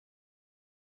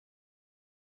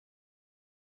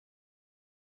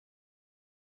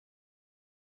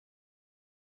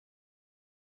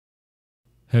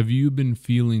Have you been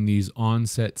feeling these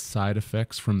onset side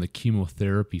effects from the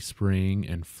chemotherapy spraying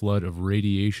and flood of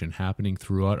radiation happening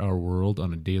throughout our world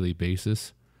on a daily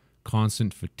basis?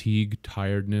 Constant fatigue,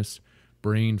 tiredness,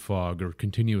 brain fog, or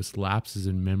continuous lapses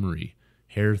in memory,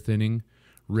 hair thinning,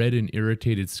 red and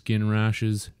irritated skin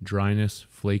rashes, dryness,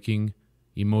 flaking,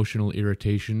 emotional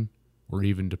irritation, or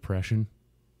even depression?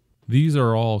 These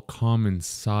are all common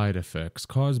side effects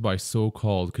caused by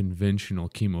so-called conventional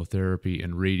chemotherapy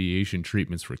and radiation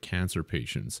treatments for cancer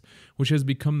patients, which has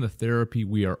become the therapy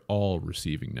we are all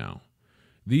receiving now.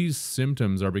 These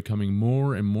symptoms are becoming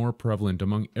more and more prevalent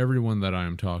among everyone that I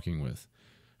am talking with.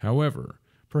 However,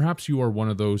 perhaps you are one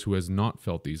of those who has not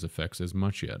felt these effects as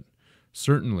much yet.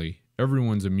 Certainly,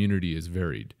 everyone's immunity is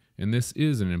varied, and this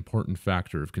is an important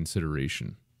factor of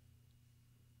consideration.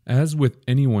 As with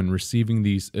anyone receiving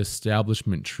these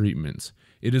establishment treatments,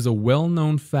 it is a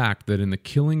well-known fact that in the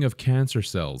killing of cancer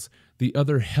cells, the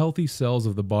other healthy cells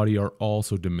of the body are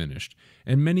also diminished,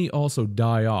 and many also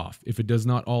die off if it does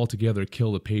not altogether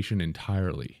kill the patient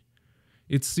entirely.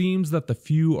 It seems that the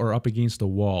few are up against a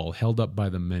wall held up by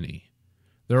the many.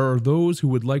 There are those who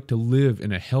would like to live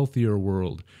in a healthier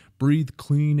world, breathe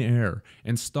clean air,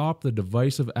 and stop the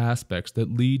divisive aspects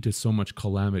that lead to so much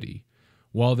calamity,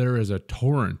 while there is a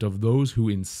torrent of those who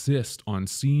insist on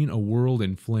seeing a world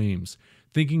in flames,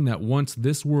 thinking that once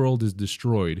this world is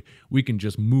destroyed, we can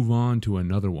just move on to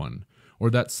another one, or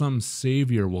that some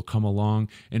savior will come along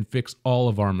and fix all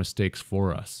of our mistakes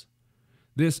for us.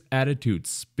 This attitude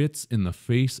spits in the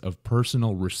face of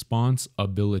personal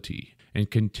responsibility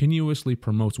and continuously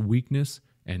promotes weakness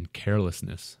and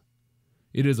carelessness.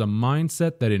 It is a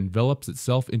mindset that envelops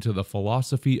itself into the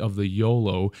philosophy of the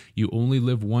YOLO, you only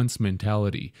live once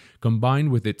mentality,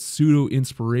 combined with its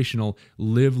pseudo-inspirational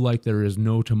live like there is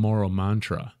no tomorrow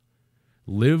mantra.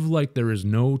 Live like there is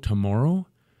no tomorrow?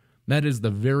 That is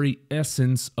the very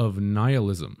essence of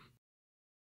nihilism.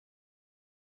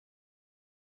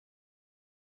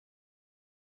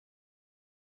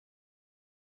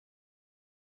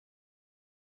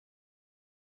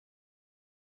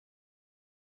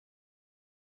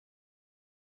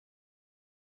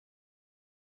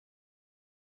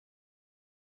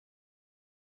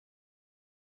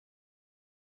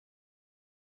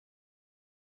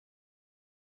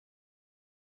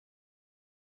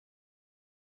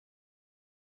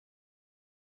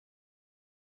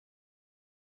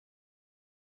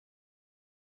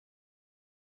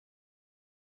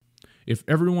 If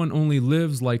everyone only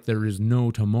lives like there is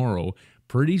no tomorrow,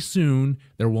 pretty soon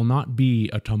there will not be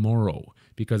a tomorrow,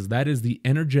 because that is the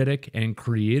energetic and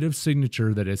creative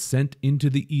signature that is sent into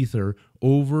the ether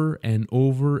over and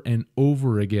over and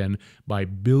over again by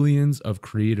billions of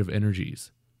creative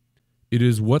energies. It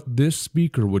is what this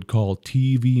speaker would call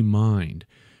TV mind,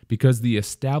 because the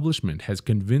establishment has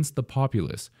convinced the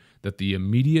populace that the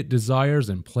immediate desires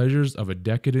and pleasures of a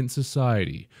decadent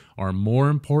society are more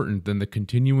important than the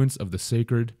continuance of the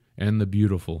sacred and the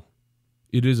beautiful.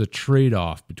 It is a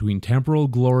trade-off between temporal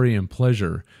glory and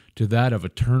pleasure to that of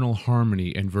eternal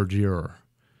harmony and verdure.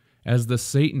 As the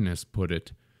Satanists put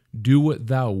it, do what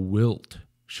thou wilt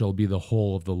shall be the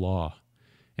whole of the law.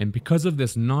 And because of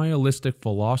this nihilistic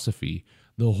philosophy,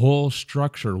 the whole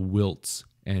structure wilts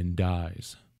and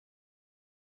dies.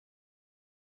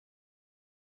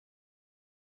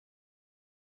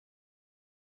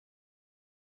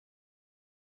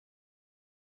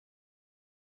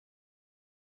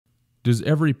 Does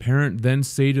every parent then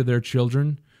say to their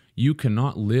children, you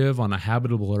cannot live on a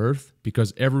habitable earth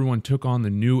because everyone took on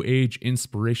the new age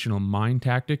inspirational mind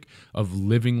tactic of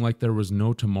living like there was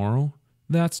no tomorrow?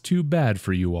 That's too bad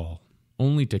for you all.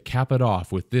 Only to cap it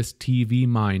off with this TV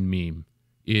mind meme.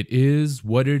 It is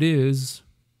what it is.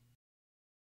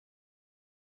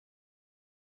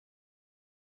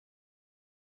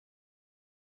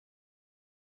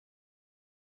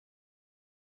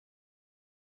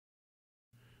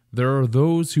 There are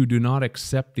those who do not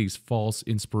accept these false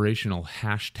inspirational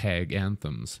hashtag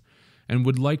anthems and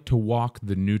would like to walk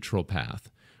the neutral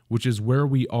path, which is where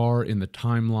we are in the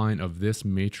timeline of this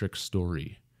Matrix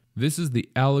story. This is the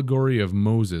allegory of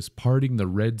Moses parting the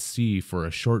Red Sea for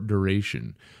a short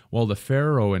duration, while the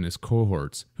Pharaoh and his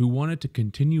cohorts, who wanted to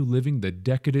continue living the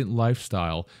decadent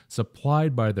lifestyle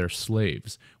supplied by their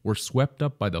slaves, were swept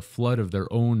up by the flood of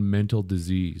their own mental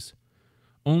disease.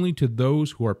 Only to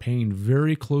those who are paying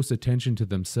very close attention to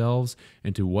themselves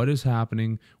and to what is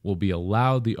happening will be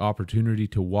allowed the opportunity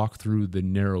to walk through the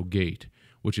narrow gate,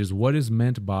 which is what is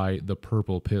meant by the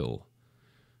purple pill.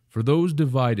 For those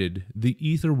divided, the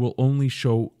ether will only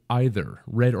show either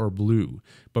red or blue,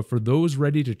 but for those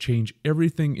ready to change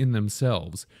everything in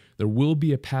themselves, there will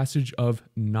be a passage of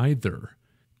neither,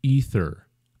 ether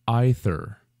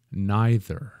either,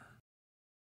 neither.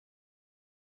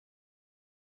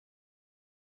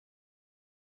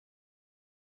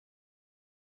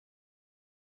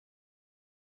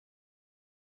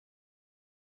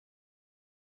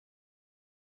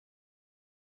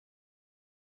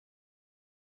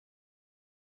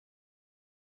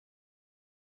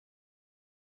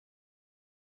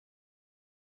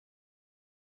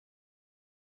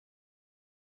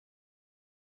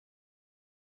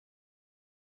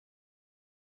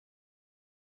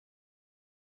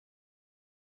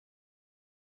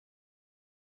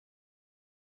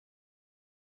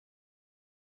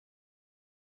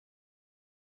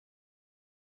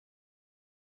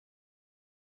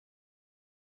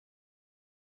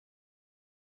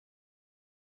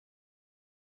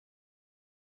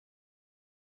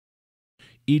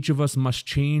 Each of us must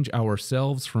change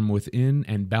ourselves from within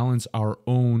and balance our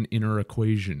own inner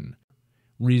equation.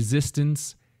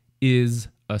 Resistance is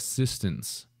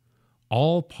assistance.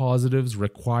 All positives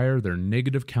require their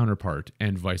negative counterpart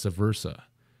and vice versa.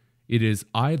 It is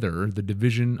either the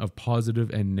division of positive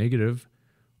and negative,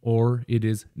 or it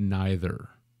is neither.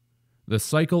 The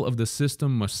cycle of the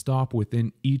system must stop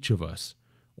within each of us,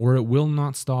 or it will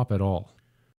not stop at all.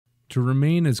 To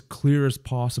remain as clear as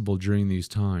possible during these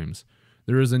times,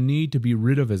 there is a need to be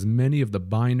rid of as many of the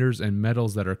binders and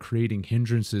metals that are creating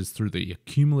hindrances through the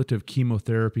accumulative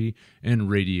chemotherapy and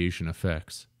radiation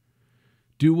effects.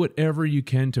 Do whatever you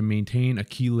can to maintain a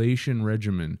chelation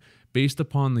regimen based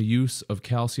upon the use of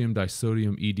calcium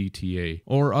disodium EDTA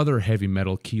or other heavy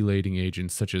metal chelating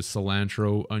agents such as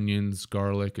cilantro, onions,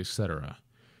 garlic, etc.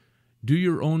 Do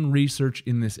your own research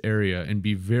in this area and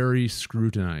be very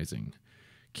scrutinizing.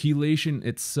 Chelation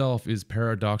itself is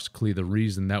paradoxically the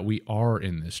reason that we are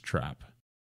in this trap.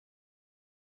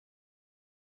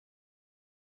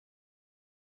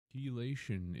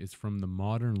 Chelation is from the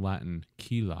modern Latin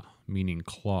chela, meaning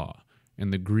claw,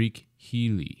 and the Greek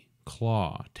chele,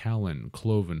 claw, talon,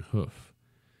 cloven hoof.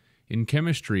 In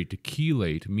chemistry, to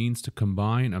chelate means to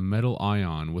combine a metal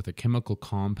ion with a chemical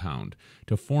compound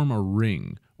to form a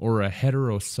ring, or a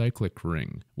heterocyclic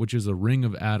ring, which is a ring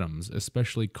of atoms,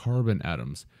 especially carbon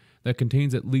atoms, that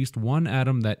contains at least one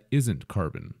atom that isn't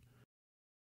carbon.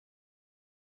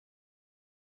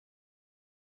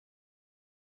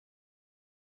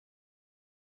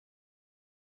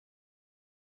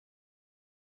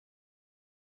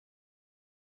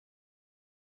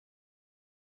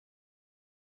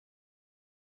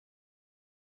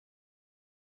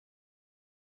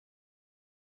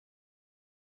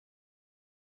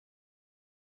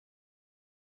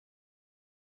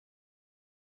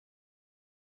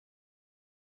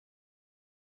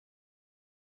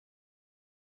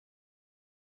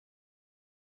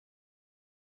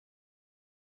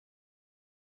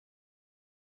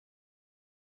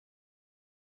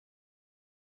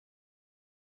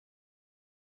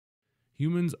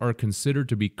 Humans are considered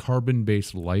to be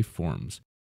carbon-based life forms.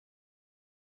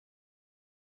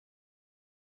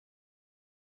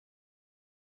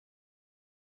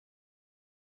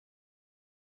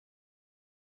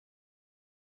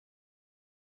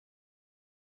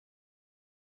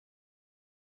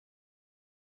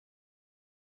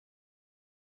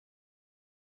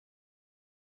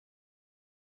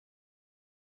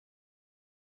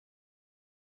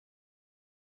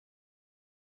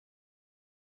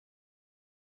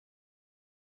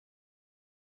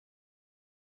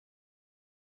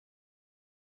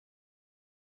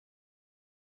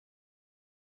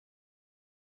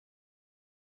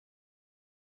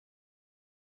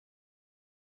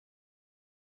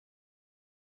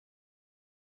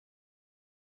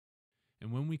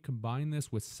 And when we combine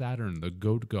this with Saturn, the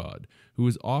goat god, who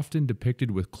is often depicted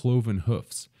with cloven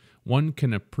hoofs, one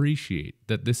can appreciate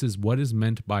that this is what is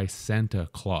meant by Santa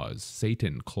Claus,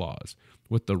 Satan Claus,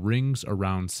 with the rings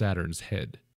around Saturn's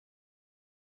head.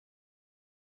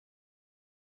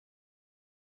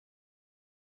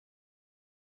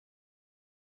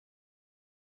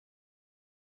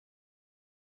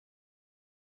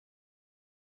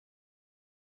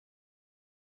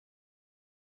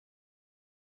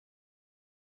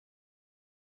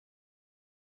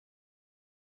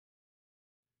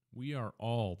 We are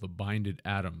all the binded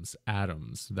atoms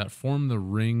that form the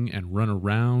ring and run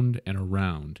around and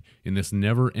around in this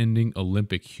never-ending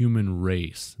Olympic human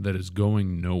race that is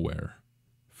going nowhere.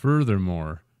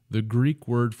 Furthermore, the Greek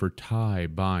word for tie,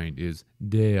 bind, is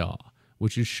dea,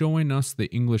 which is showing us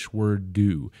the English word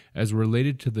dew as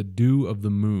related to the dew of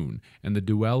the moon and the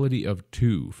duality of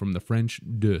two from the French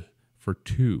de for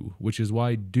two, which is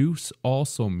why deuce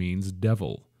also means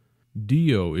devil.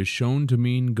 Dio is shown to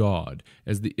mean God,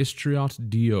 as the Istriot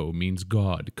Dio means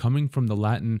God, coming from the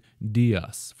Latin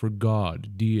dias for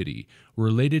God, deity,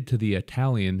 related to the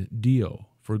Italian Dio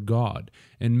for God,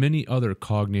 and many other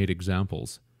cognate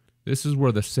examples. This is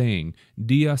where the saying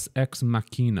Deus ex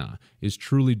machina is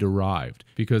truly derived,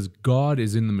 because God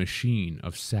is in the machine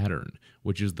of Saturn,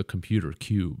 which is the computer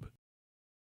cube.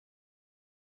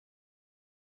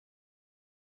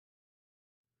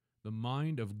 The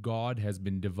mind of God has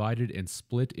been divided and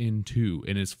split in two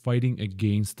and is fighting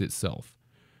against itself.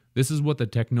 This is what the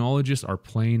technologists are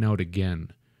playing out again.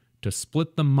 To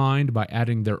split the mind by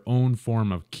adding their own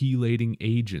form of chelating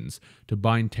agents to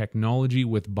bind technology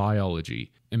with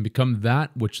biology and become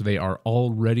that which they are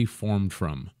already formed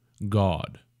from,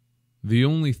 God. The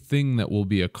only thing that will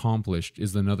be accomplished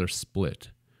is another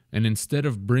split. And instead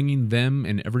of bringing them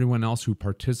and everyone else who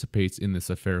participates in this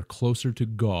affair closer to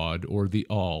God or the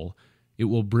All, it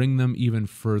will bring them even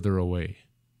further away.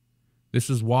 This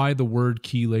is why the word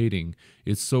chelating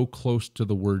is so close to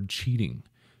the word cheating,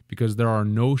 because there are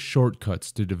no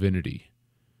shortcuts to divinity.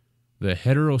 The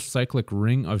heterocyclic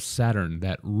ring of Saturn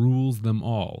that rules them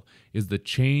all is the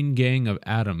chain gang of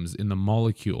atoms in the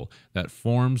molecule that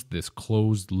forms this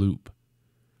closed loop.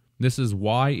 This is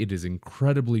why it is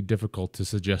incredibly difficult to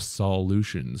suggest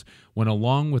solutions, when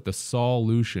along with the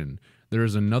solution, there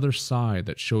is another side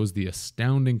that shows the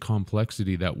astounding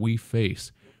complexity that we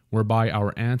face, whereby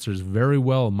our answers very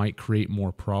well might create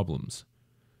more problems.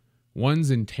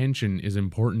 One's intention is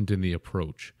important in the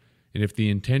approach, and if the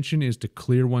intention is to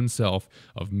clear oneself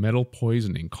of metal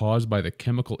poisoning caused by the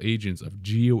chemical agents of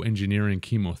geoengineering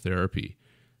chemotherapy,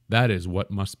 that is what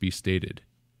must be stated.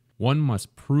 One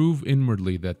must prove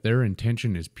inwardly that their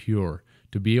intention is pure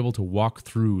to be able to walk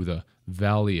through the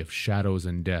valley of shadows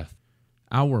and death.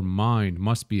 Our mind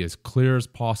must be as clear as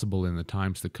possible in the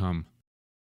times to come.